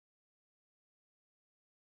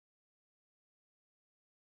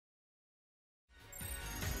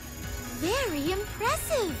Very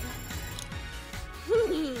impressive.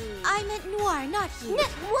 I meant Noir, not you.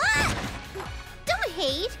 What? Don't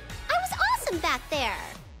hate. I was awesome back there.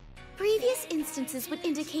 Previous instances would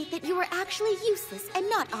indicate that you were actually useless and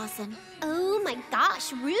not awesome. Oh my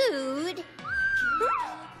gosh, rude.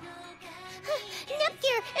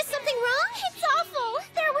 Nepgear, is something wrong? It's awful.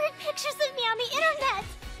 There are weird pictures of me on the internet.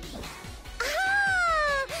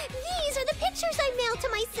 Ah, these are the pictures I mailed to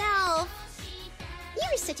myself.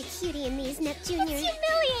 You're such a cutie in these, Neptunian. It's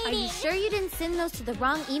humiliating. Are you sure you didn't send those to the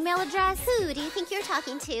wrong email address? Who do you think you're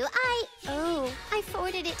talking to? I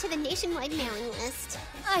forwarded it to the nationwide mailing list.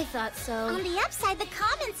 I thought so. On the upside, the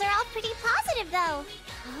comments are all pretty positive, though.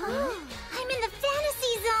 Oh, I'm in the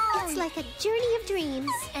fantasy zone. It's like a journey of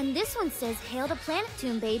dreams. And this one says, "Hail to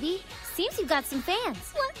Planeptune, baby." Seems you've got some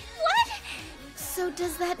fans. What? So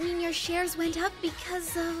does that mean your shares went up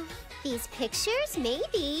because of... These pictures?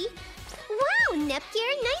 Maybe. Wow,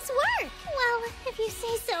 Nepgear, nice work. Well, if you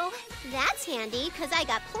say so. That's handy, because I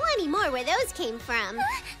got plenty more where those came from.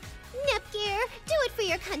 Nepgear, do it for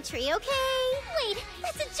your country, okay? Wait,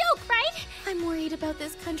 that's a joke, right? I'm worried about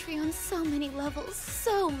this country on so many levels.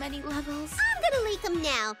 So many levels. I'm gonna leak them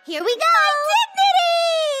now. Here we go! I did